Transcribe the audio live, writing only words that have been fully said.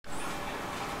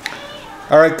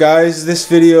Alright guys, this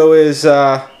video is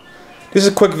just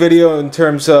a quick video in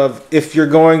terms of if you're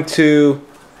going to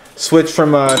switch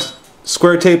from a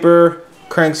Squaretaper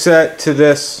crankset to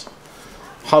this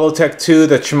Hollowtech 2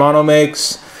 that Shimano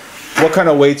makes, what kind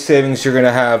of weight savings you're going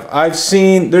to have. I've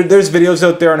seen, there's videos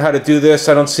out there on how to do this.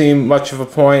 I don't see much of a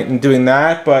point in doing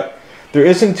that, but there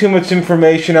isn't too much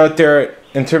information out there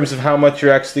in terms of how much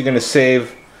you're actually going to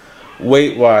save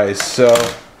weight-wise. So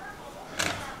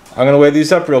I'm going to weigh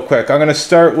these up real quick. I'm going to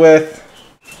start with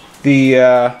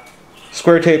the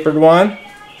square tapered one.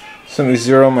 So let me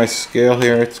zero my scale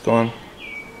here. It's going.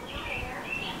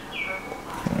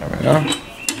 There we go.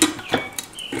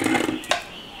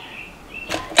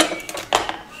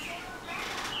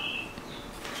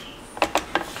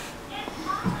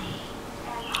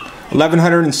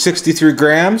 $1,163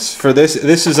 grams for this.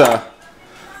 This is a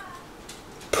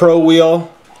Pro Wheel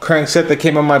crankset that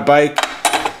came on my bike.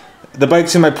 The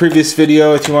bike's in my previous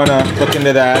video if you want to look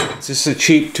into that. It's just a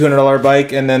cheap $200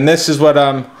 bike. And then this is what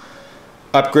I'm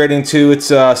upgrading to. It's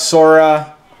a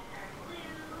Sora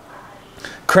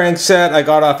crankset I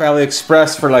got off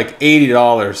AliExpress for like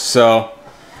 $80. So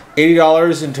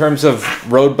 $80 in terms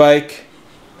of road bike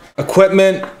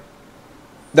equipment.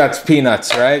 That's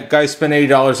peanuts, right? Guys spend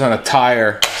 $80 on a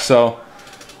tire. So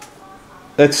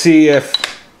let's see if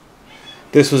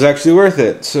this was actually worth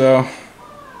it. So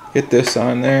get this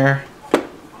on there.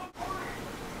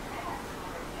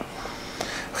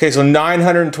 Okay, so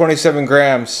 927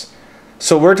 grams.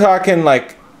 So we're talking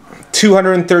like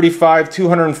 235,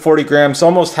 240 grams,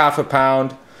 almost half a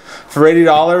pound. For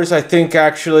 $80, I think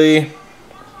actually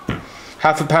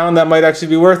half a pound, that might actually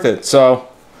be worth it. So,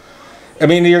 I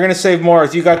mean, you're going to save more.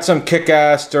 If you got some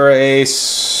Kick-Ass or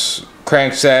Ace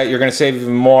crankset, you're going to save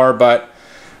even more. But,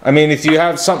 I mean, if you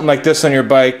have something like this on your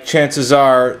bike, chances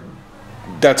are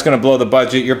that's going to blow the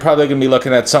budget. You're probably going to be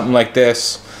looking at something like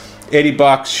this. 80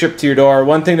 bucks shipped to your door.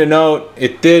 One thing to note,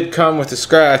 it did come with a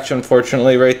scratch,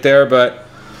 unfortunately, right there. But,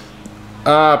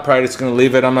 probably just going to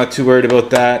leave it. I'm not too worried about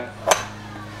that.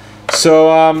 So,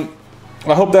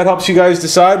 I hope that helps you guys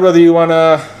decide whether you want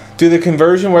to do the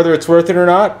conversion, whether it's worth it or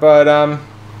not. But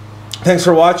thanks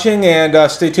for watching,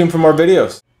 and stay tuned for more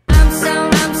videos.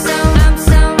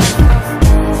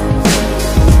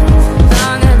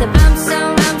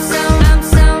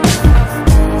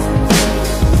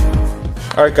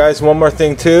 Alright guys, one more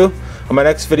thing too. On my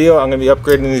next video I'm going to be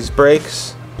upgrading these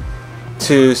brakes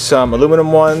to some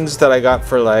aluminum ones that I got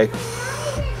for like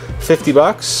 50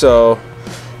 bucks. So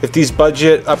if these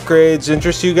budget upgrades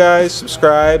interest you guys,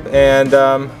 subscribe, and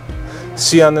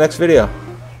see you on the next video.